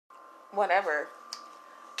whatever,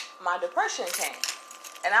 my depression came.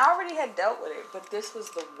 And I already had dealt with it, but this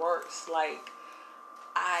was the worst. Like,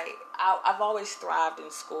 I've always thrived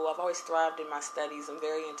in school. I've always thrived in my studies. I'm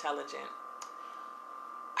very intelligent.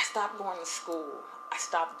 I stopped going to school. I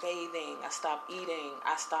stopped bathing. I stopped eating.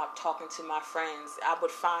 I stopped talking to my friends. I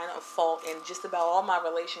would find a fault in just about all my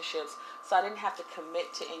relationships, so I didn't have to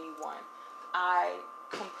commit to anyone. I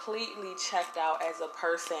completely checked out as a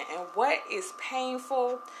person. And what is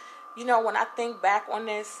painful, when I think back on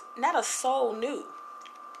this, not a soul knew.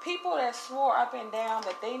 People that swore up and down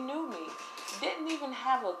that they knew me didn't even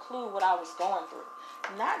have a clue what I was going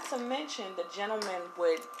through. Not to mention the gentleman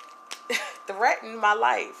would threaten my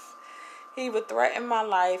life. He would threaten my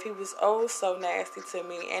life. He was oh so nasty to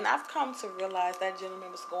me. And I've come to realize that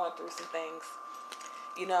gentleman was going through some things.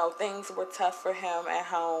 Things were tough for him at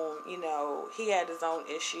home. He had his own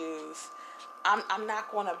issues. I'm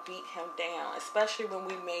not going to beat him down, especially when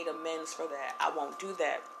we made amends for that. I won't do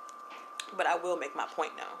that. But I will make my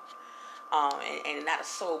point known. And not a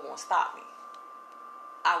soul won't stop me.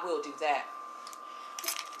 I will do that.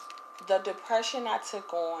 The depression I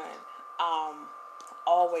took on,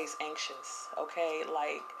 always anxious, okay?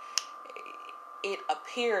 Like, it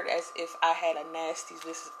appeared as if I had a nasty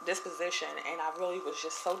disposition, and I really was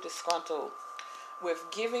just so disgruntled with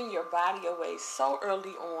giving your body away so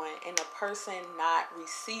early on and a person not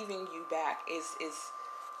receiving you back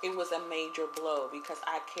it was a major blow, because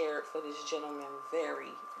I cared for this gentleman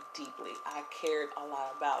very deeply. I cared a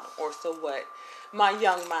lot about him, or so what my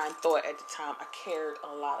young mind thought at the time. I cared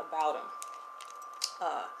a lot about him.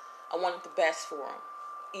 I wanted the best for him,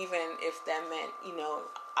 even if that meant,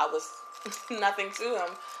 I was nothing to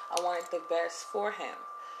him. I wanted the best for him.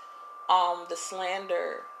 The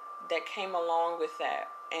slander that came along with that,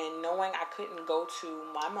 and knowing I couldn't go to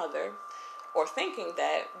my mother, or thinking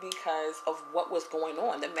that because of what was going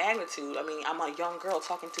on, the magnitude. I mean, I'm a young girl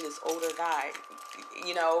talking to this older guy.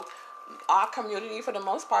 Our community, for the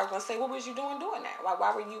most part, is going to say, "What was you doing that?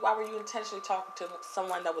 Why were you intentionally talking to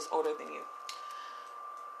someone that was older than you?"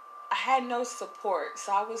 I had no support,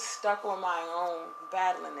 so I was stuck on my own,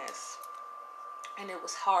 battling this, and it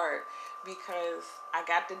was hard because I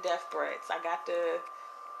got the death threats. I got the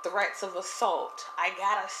threats of assault. I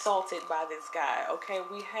got assaulted by this guy. Okay,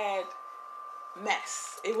 we had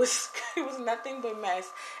mess. It was nothing but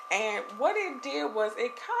mess. And what it did was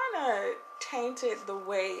it kind of tainted the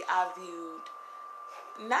way I viewed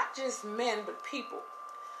not just men but people.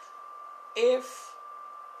 If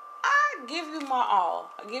I give you my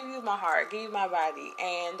all, I give you my heart, I give you my body,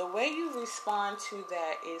 and the way you respond to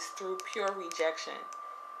that is through pure rejection,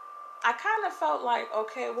 I kind of felt like,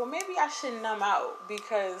 okay, well, maybe I should numb out,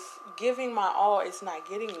 because giving my all is not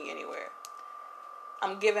getting me anywhere.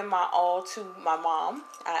 I'm giving my all to my mom.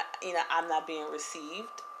 I'm not being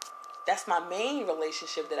received. That's my main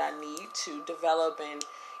relationship that I need to develop and,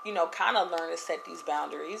 kind of learn to set these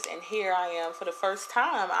boundaries. And here I am for the first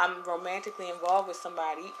time. I'm romantically involved with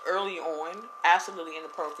somebody early on, absolutely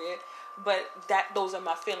inappropriate. But those are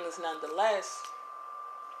my feelings nonetheless.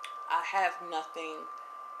 I have nothing.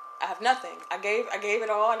 I gave it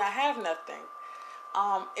all, and I have nothing.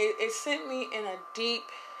 It sent me in a deep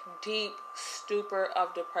stupor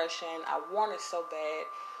of depression. I wanted so bad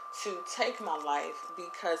to take my life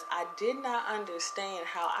because I did not understand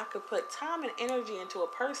how I could put time and energy into a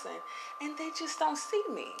person and they just don't see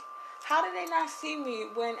me. How do they not see me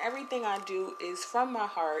when everything I do is from my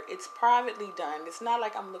heart? It's privately done. It's not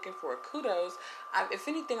like I'm looking for kudos. If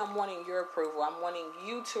anything, I'm wanting your approval. I'm wanting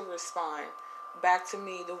you to respond back to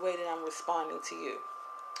me the way that I'm responding to you.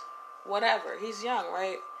 Whatever. He's young,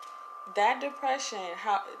 right? That depression,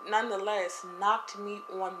 nonetheless, knocked me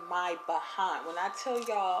on my behind. When I tell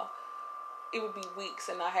y'all, it would be weeks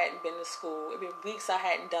and I hadn't been to school. It would be weeks I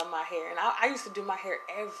hadn't done my hair. And I used to do my hair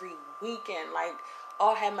every weekend. Like,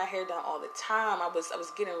 I had my hair done all the time. I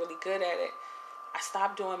was getting really good at it. I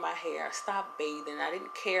stopped doing my hair. I stopped bathing. I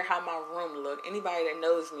didn't care how my room looked. Anybody that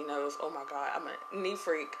knows me knows, oh my God, I'm a neat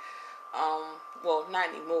freak. Well, not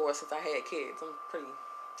anymore since I had kids.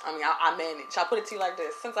 I manage. I'll put it to you like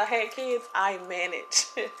this. Since I had kids, I manage.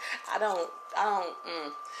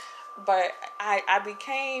 But I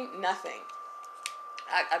became nothing.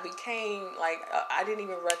 I became like, I didn't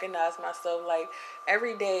even recognize myself. Like,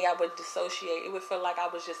 every day I would dissociate. It would feel like I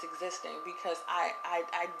was just existing because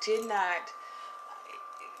I did not,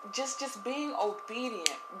 just being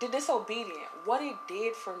disobedient. What it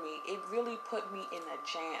did for me, it really put me in a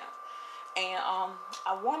jam. And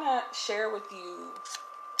I want to share with you,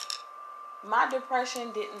 my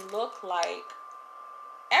depression didn't look like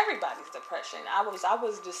everybody's depression. I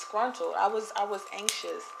was disgruntled. I was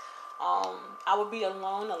anxious. I would be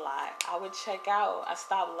alone a lot. I would check out. I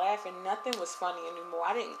stopped laughing. Nothing was funny anymore.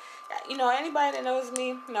 I didn't, anybody that knows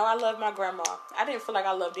me, know I love my grandma. I didn't feel like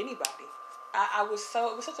I loved anybody. It was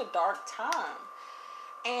such a dark time.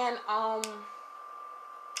 And,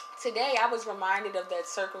 today I was reminded of that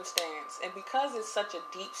circumstance. And because it's such a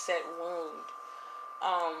deep set wound,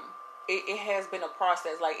 it has been a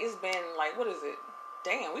process. Like, it's been, like, what is it?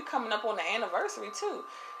 Damn, we coming up on the anniversary, too.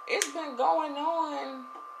 It's been going on,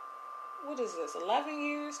 what is this, 11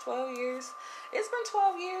 years, 12 years? It's been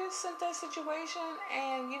 12 years since that situation,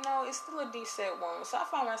 and, it's still a deep set wound. So I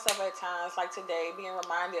find myself at times, like today, being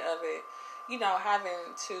reminded of it,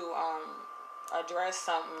 having to address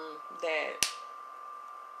something that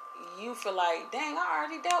you feel like, dang, I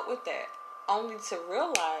already dealt with that, only to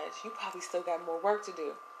realize you probably still got more work to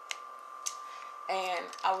do. And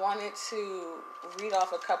I wanted to read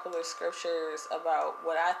off a couple of scriptures about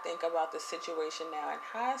what I think about the situation now in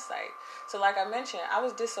hindsight. So like I mentioned, I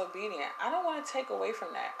was disobedient. I don't want to take away from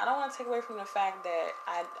that. I don't want to take away from the fact that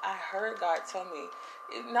I heard God tell me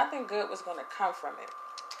nothing good was going to come from it.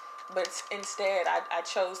 But instead, I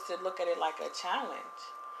chose to look at it like a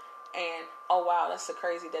challenge. And, oh wow, that's so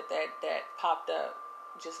crazy that popped up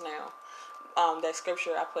just now. That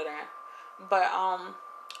scripture I put in. But,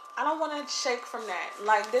 I don't want to shake from that.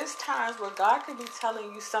 Like, there's times where God could be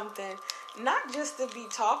telling you something, not just to be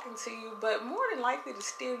talking to you, but more than likely to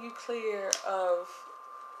steer you clear of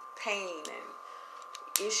pain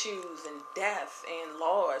and issues and death and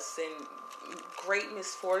loss and great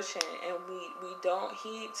misfortune. And we don't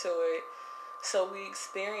heed to it. So we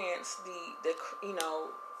experience the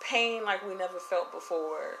pain like we never felt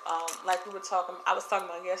before. Like I was talking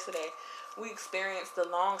about yesterday, we experience the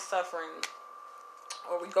long suffering,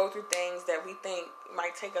 or we go through things that we think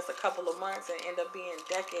might take us a couple of months and end up being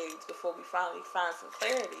decades before we finally find some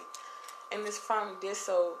clarity. And it's from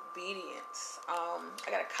disobedience. I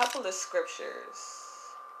got a couple of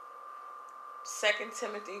scriptures. 2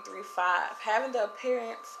 Timothy 3:5. Having the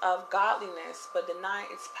appearance of godliness but denying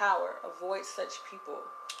its power, avoid such people.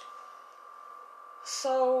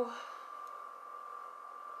 So,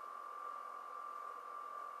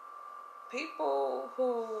 people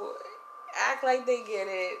who act like they get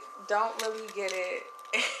it, don't really get it,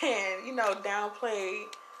 and, downplay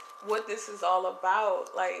what this is all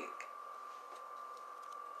about. Like,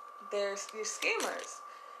 they're schemers.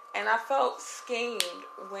 And I felt schemed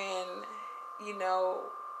when,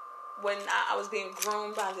 when I was being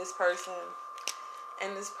groomed by this person,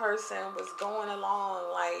 and this person was going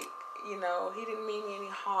along like, he didn't mean me any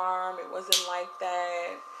harm. It wasn't like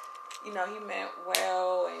that. He meant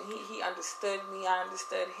well, and he understood me. I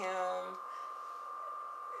understood him.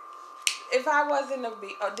 If I wasn't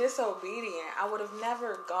disobedient, I would have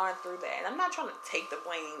never gone through that. And I'm not trying to take the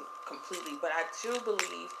blame completely, but I do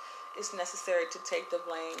believe it's necessary to take the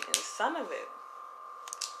blame and some of it.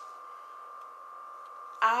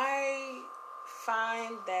 I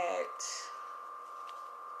find that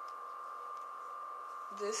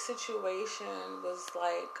this situation was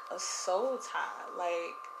like a soul tie.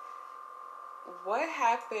 Like, what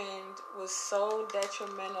happened was so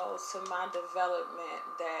detrimental to my development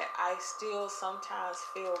that I still sometimes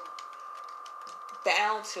feel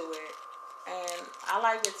bound to it. And I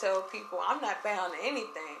like to tell people I'm not bound to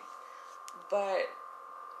anything. But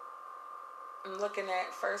I'm looking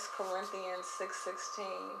at 1 Corinthians 6:16,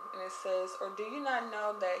 and it says, "Or do you not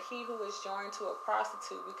know that he who is joined to a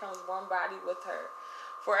prostitute becomes one body with her?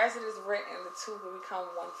 For as it is written, the two will become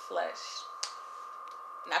one flesh."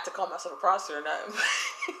 Not to call myself a prostitute or nothing.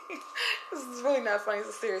 This is really not funny. It's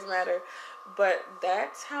a serious matter. But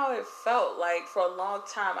that's how it felt. Like, for a long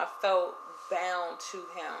time, I felt bound to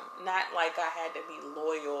him. Not like I had to be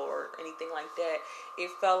loyal or anything like that.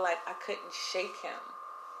 It felt like I couldn't shake him.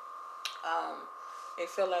 It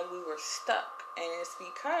felt like we were stuck. And it's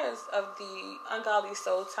because of the ungodly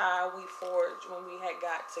soul tie we forged when we had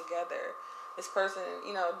got together. This person,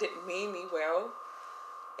 didn't mean me well.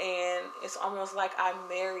 And it's almost like I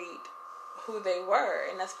married who they were.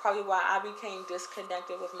 And that's probably why I became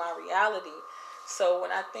disconnected with my reality. So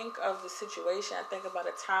when I think of the situation, I think about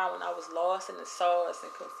a time when I was lost in the sauce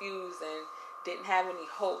and confused and didn't have any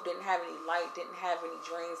hope, didn't have any light, didn't have any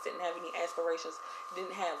dreams, didn't have any aspirations,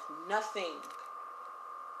 didn't have nothing.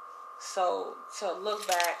 So to look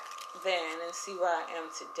back then and see where I am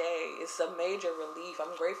today, it's a major relief.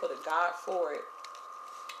 I'm grateful to God for it.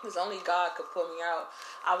 Because only God could pull me out.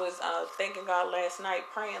 I was thanking God last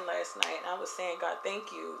night, praying last night, and I was saying, God,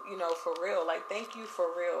 thank you, for real. Like, thank you for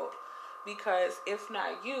real. Because if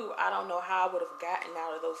not you, I don't know how I would have gotten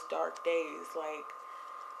out of those dark days. Like,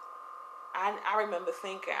 I remember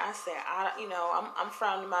thinking, I said, I'm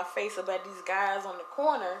frowning my face up at these guys on the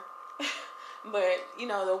corner, but,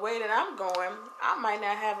 the way that I'm going, I might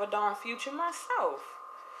not have a darn future myself.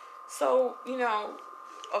 So,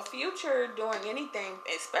 a future doing anything,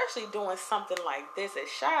 especially doing something like this, as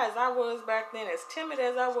shy as I was back then, as timid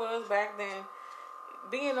as I was back then,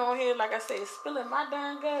 being on here, like I said, spilling my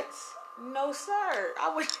darn guts. No, sir.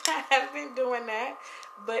 I would not have been doing that.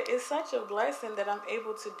 But it's such a blessing that I'm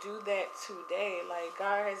able to do that today. Like,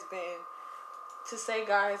 to say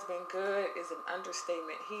God has been good is an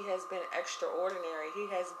understatement. He has been extraordinary. He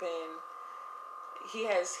has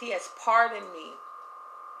pardoned me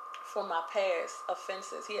for my past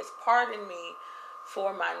offenses. He has pardoned me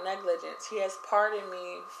for my negligence. He has pardoned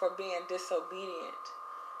me for being disobedient.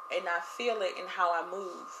 And I feel it in how I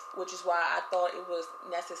move, which is why I thought it was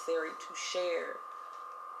necessary to share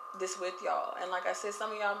this with y'all. And like I said,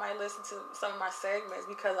 some of y'all might listen to some of my segments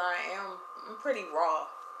because I'm pretty raw.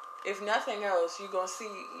 If nothing else, you'll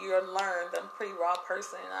learn that I'm a pretty raw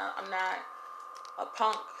person. I'm not a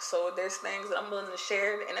punk, so there's things that I'm willing to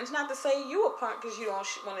share. And it's not to say you a punk because you don't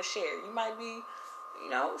want to share. You might be,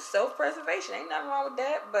 self-preservation. Ain't nothing wrong with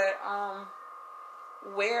that, but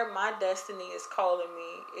where my destiny is calling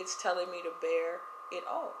me, it's telling me to bear it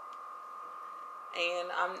all. And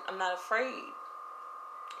I'm not afraid.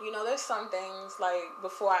 There's some things, like,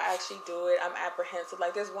 before I actually do it, I'm apprehensive.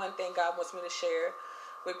 Like, there's one thing God wants me to share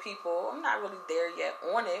with people. I'm not really there yet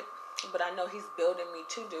on it, but I know He's building me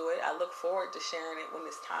to do it. I look forward to sharing it when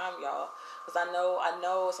it's time, y'all. Because I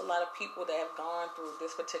know it's a lot of people that have gone through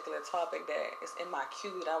this particular topic that is in my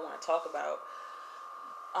queue that I want to talk about.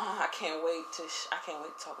 I can't wait to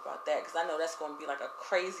talk about that, because I know that's going to be like a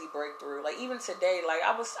crazy breakthrough. Like, even today, like,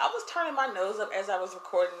 I was turning my nose up as I was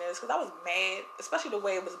recording this because I was mad, especially the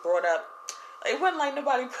way it was brought up. Like, it wasn't like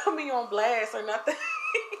nobody put me on blast or nothing.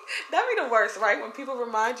 That'd be the worst, right? When people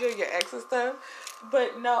remind you of your ex and stuff.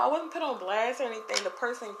 But no, I wasn't put on blast or anything. The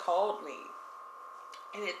person called me,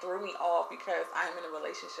 and it threw me off because I'm in a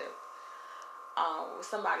relationship with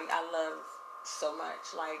somebody I love so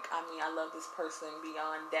much. Like, I love this person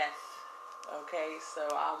beyond death. Okay, so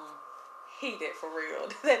I'm heated for real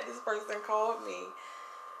that this person called me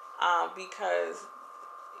because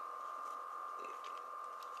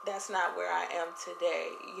that's not where I am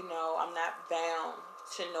today. I'm not bound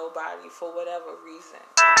to nobody for whatever reason.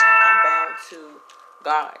 I'm bound to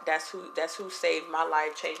God. That's who saved my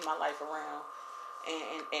life, changed my life around,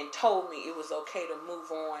 and told me it was okay to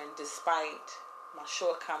move on despite my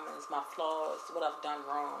shortcomings, my flaws, what I've done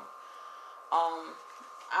wrong.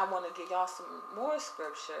 I want to give y'all some more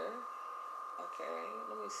scripture. Okay,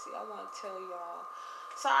 let me see. I want to tell y'all.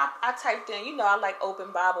 So I typed in, I like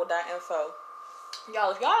openbible.info.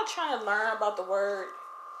 Y'all, if y'all are trying to learn about the word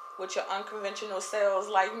with your unconventional selves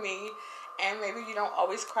like me, and maybe you don't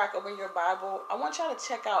always crack open your Bible, I want y'all to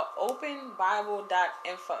check out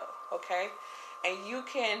openbible.info, okay? And you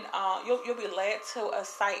can, you'll be led to a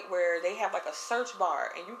site where they have like a search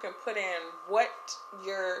bar, and you can put in what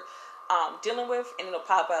you're dealing with, and it'll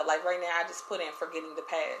pop up. Like right now, I just put in forgetting the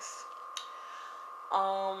past.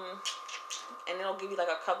 And it'll give you like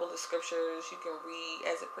a couple of scriptures you can read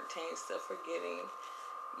as it pertains to forgetting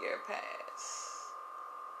your past.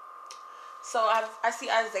 So I see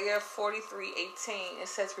Isaiah 43:18. It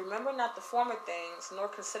says, "Remember not the former things, nor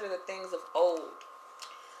consider the things of old."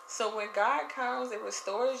 So when God comes and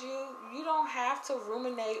restores you, you don't have to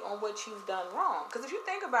ruminate on what you've done wrong. Because if you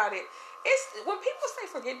think about it, it's when people say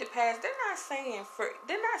forget the past, they're not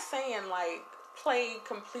saying like play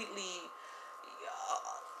completely,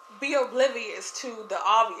 be oblivious to the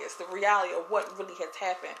obvious, the reality of what really has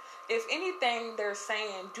happened. If anything, they're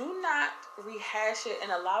saying do not rehash it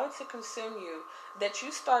and allow it to consume you, that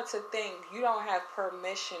you start to think you don't have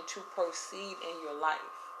permission to proceed in your life.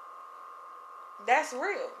 That's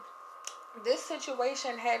real. This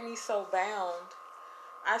situation had me so bound.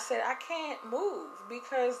 I said, I can't move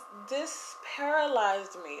because this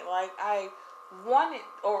paralyzed me. Like, I wanted,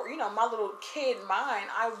 or, my little kid mind,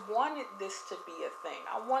 I wanted this to be a thing.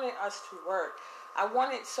 I wanted us to work. I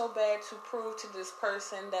wanted so bad to prove to this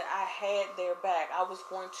person that I had their back. I was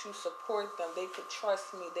going to support them. They could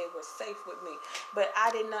trust me. They were safe with me. But I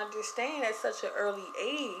didn't understand at such an early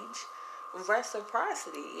age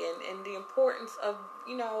reciprocity and the importance of,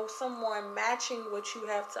 someone matching what you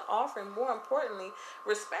have to offer, and more importantly,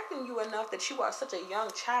 respecting you enough that you are such a young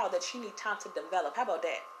child that you need time to develop. How about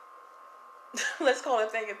that? Let's call it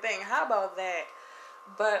a thing. How about that?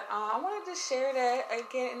 But I wanted to share that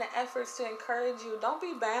again in the efforts to encourage you. Don't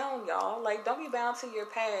be bound, y'all. Like, don't be bound to your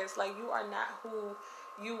past. Like, you are not who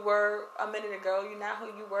you were a minute ago. You're not who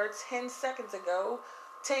you were 10 seconds ago.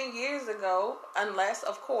 10 years ago, unless,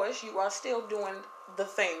 of course, you are still doing the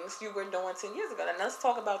things you were doing 10 years ago. And let's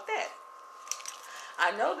talk about that.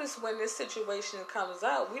 I notice when this situation comes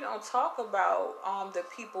up, we don't talk about the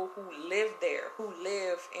people who live there, who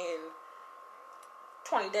live in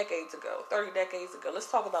 20 decades ago, 30 decades ago. Let's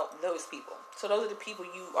talk about those people. So those are the people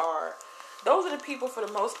those are the people for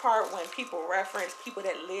the most part when people reference people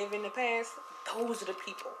that live in the past, those are the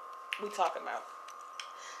people we talk about.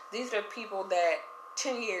 These are people that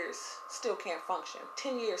 10 years still can't function.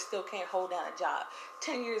 10 years still can't hold down a job.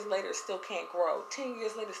 10 years later still can't grow. 10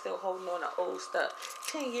 years later still holding on to old stuff.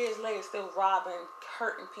 10 years later still robbing,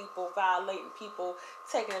 hurting people, violating people,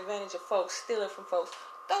 taking advantage of folks, stealing from folks.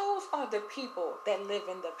 Those are the people that live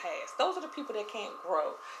in the past. Those are the people that can't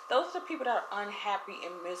grow. Those are the people that are unhappy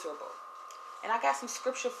and miserable. And I got some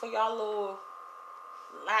scripture for y'all little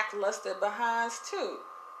lackluster behinds too.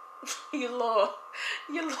 you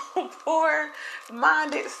little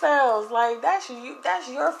poor-minded selves. Like, that's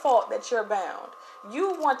your fault that you're bound.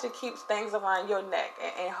 You want to keep things around your neck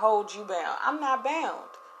and hold you bound. I'm not bound.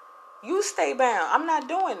 You stay bound. I'm not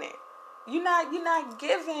doing it. You're not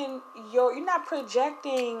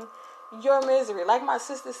projecting your misery. Like my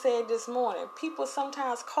sister said this morning, people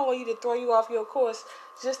sometimes call you to throw you off your course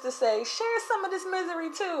just to say, share some of this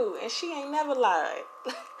misery too. And she ain't never lied.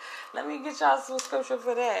 Let me get y'all some scripture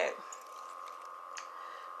for that.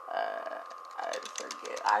 I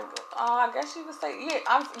forget. I guess you would say,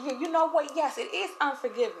 you know what? Yes, it is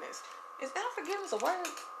unforgiveness. Is unforgiveness a word?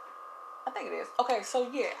 I think it is. Okay, so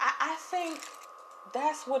yeah, I think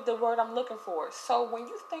that's what the word I'm looking for. So when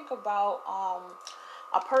you think about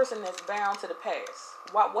a person that's bound to the past,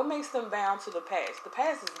 what makes them bound to the past? The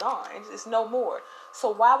past is gone. It's no more.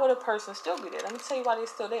 So why would a person still be there? Let me tell you why they're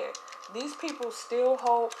still there. These people still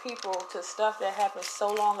hold people to stuff that happened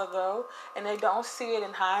so long ago, and they don't see it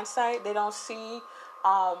in hindsight. They don't see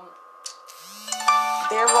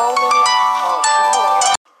their role in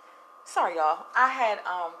it. Sorry, y'all. I had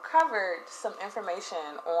covered some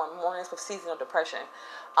information on mornings with seasonal depression.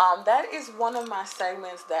 That is one of my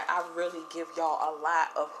segments that I really give y'all a lot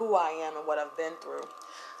of who I am and what I've been through.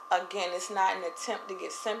 Again, it's not an attempt to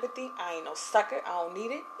get sympathy. I ain't no sucker. I don't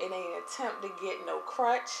need it. It ain't an attempt to get no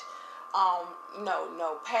crutch.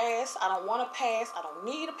 No pass. I don't want a pass. I don't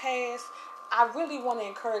need a pass. I really want to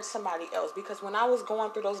encourage somebody else, because when I was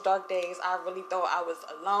going through those dark days, I really thought I was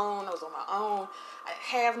alone. I was on my own. I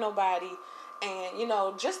didn't have nobody.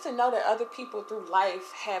 And, just to know that other people through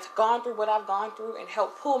life have gone through what I've gone through and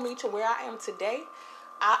helped pull me to where I am today,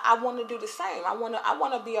 I want to do the same. I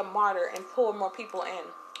want to be a martyr and pull more people in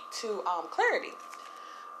to clarity.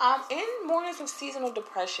 In Mornings with Seasonal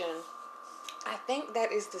Depression, I think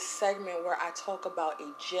that is the segment where I talk about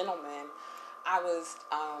a gentleman I was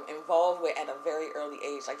involved with at a very early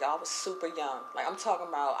age. Like, y'all, I was super young. Like, I'm talking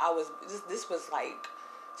about, this was like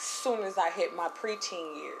soon as I hit my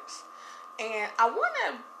preteen years. And I want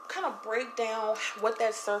to kind of break down what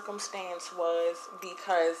that circumstance was,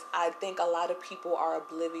 because I think a lot of people are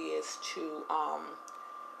oblivious to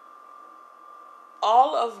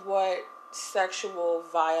all of what sexual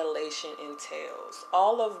violation entails,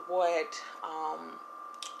 all of what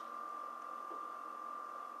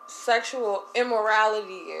sexual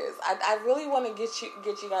immorality is. I really want to get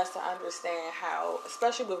you guys to understand how,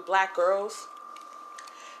 especially with black girls,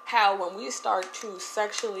 how when we start to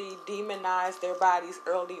sexually demonize their bodies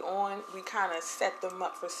early on, we kind of set them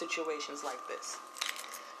up for situations like this.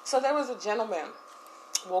 So there was a gentleman,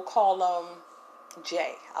 we'll call him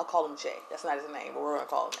Jay. I'll call him Jay. That's not his name, but we're going to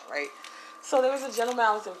call him that, right? So there was a gentleman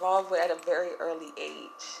I was involved with at a very early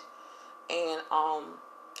age. And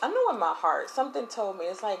I knew in my heart, something told me,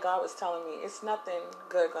 it's like God was telling me, it's nothing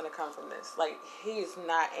good going to come from this. Like, he is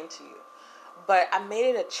not into you. But I made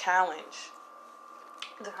it a challenge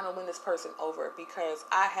to kind of win this person over, because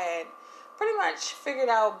I had pretty much figured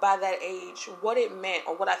out by that age what it meant,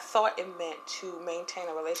 or what I thought it meant, to maintain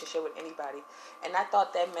a relationship with anybody. And I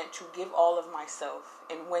thought that meant to give all of myself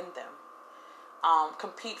and win them.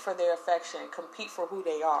 Compete for their affection, compete for who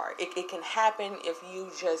they are. It can happen if you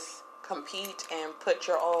just compete and put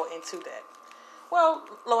your all into that. Well,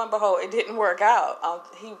 lo and behold, it didn't work out.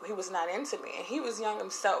 He was not into me, and he was young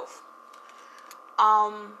himself.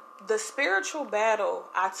 The spiritual battle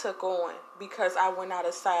I took on, because I went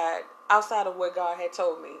outside of what God had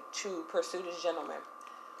told me to pursue this gentleman,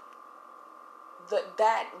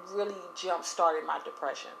 that really jump-started my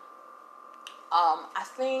depression. I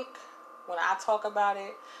think when I talk about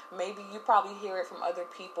it, maybe you probably hear it from other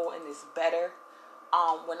people and it's better.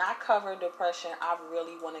 When I cover depression, I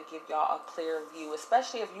really want to give y'all a clear view,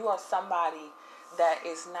 especially if you are somebody that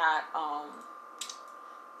is not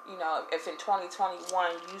if in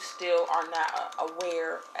 2021 you still are not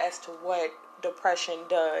aware as to what depression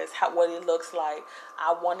does, what it looks like,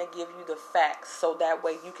 I want to give you the facts so that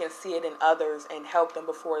way you can see it in others and help them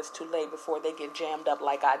before it's too late, before they get jammed up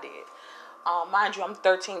like I did. Mind you, I'm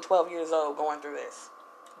 13, 12 years old going through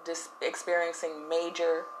this experiencing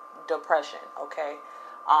major depression, okay?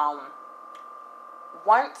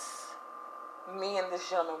 Once me and this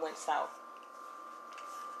gentleman went south,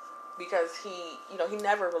 because he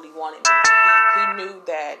never really wanted me. He knew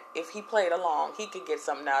that if he played along, he could get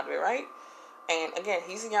something out of it, right? And again,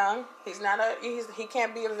 he's young. He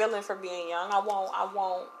can't be a villain for being young. I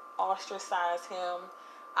won't ostracize him.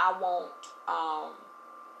 I won't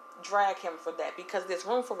drag him for that, because there's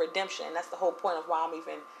room for redemption. And that's the whole point of why I'm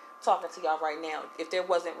even talking to y'all right now. If there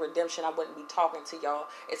wasn't redemption, I wouldn't be talking to y'all,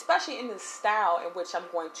 especially in the style in which I'm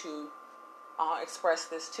going to express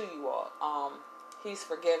this to you all. He's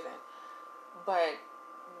forgiven. But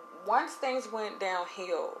once things went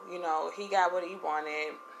downhill, he got what he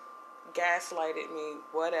wanted, gaslighted me,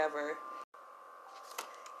 whatever.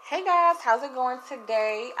 Hey guys, how's it going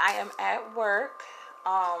today? I am at work.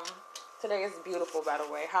 Today is beautiful, by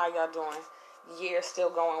the way. How y'all doing? Year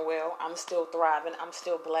still going well. I'm still thriving. I'm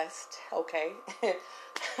still blessed. Okay.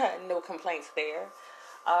 No complaints there.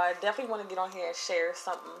 Definitely want to get on here and share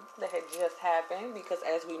something that had just happened, because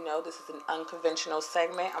as we know, this is an unconventional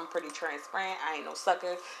segment. I'm pretty transparent. I ain't no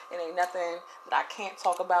sucker. It ain't nothing that I can't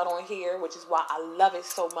talk about on here, which is why I love it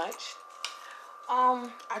so much.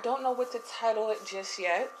 I don't know what to title it just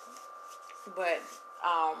yet, but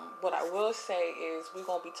what I will say is we're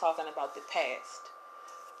going to be talking about the past.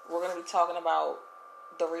 We're going to be talking about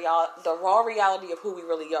the raw reality of who we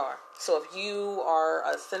really are. So if you are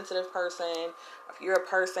a sensitive person, if you're a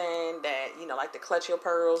person that, like to clutch your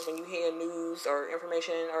pearls when you hear news or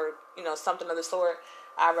information or, something of the sort,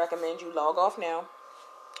 I recommend you log off now,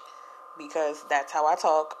 because that's how I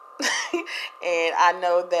talk. And I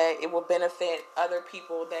know that it will benefit other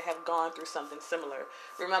people that have gone through something similar.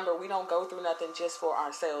 Remember, we don't go through nothing just for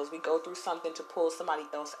ourselves. We go through something to pull somebody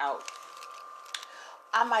else out.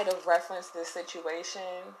 I might have referenced this situation.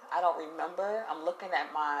 I don't remember. I'm looking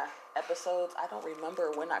at my episodes. I don't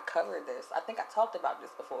remember when I covered this. I think I talked about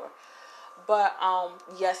this before. But,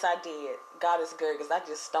 yes, I did. God is good, because I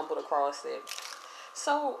just stumbled across it.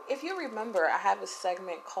 So, if you remember, I have a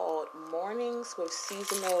segment called Mornings with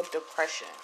Seasonal Depression.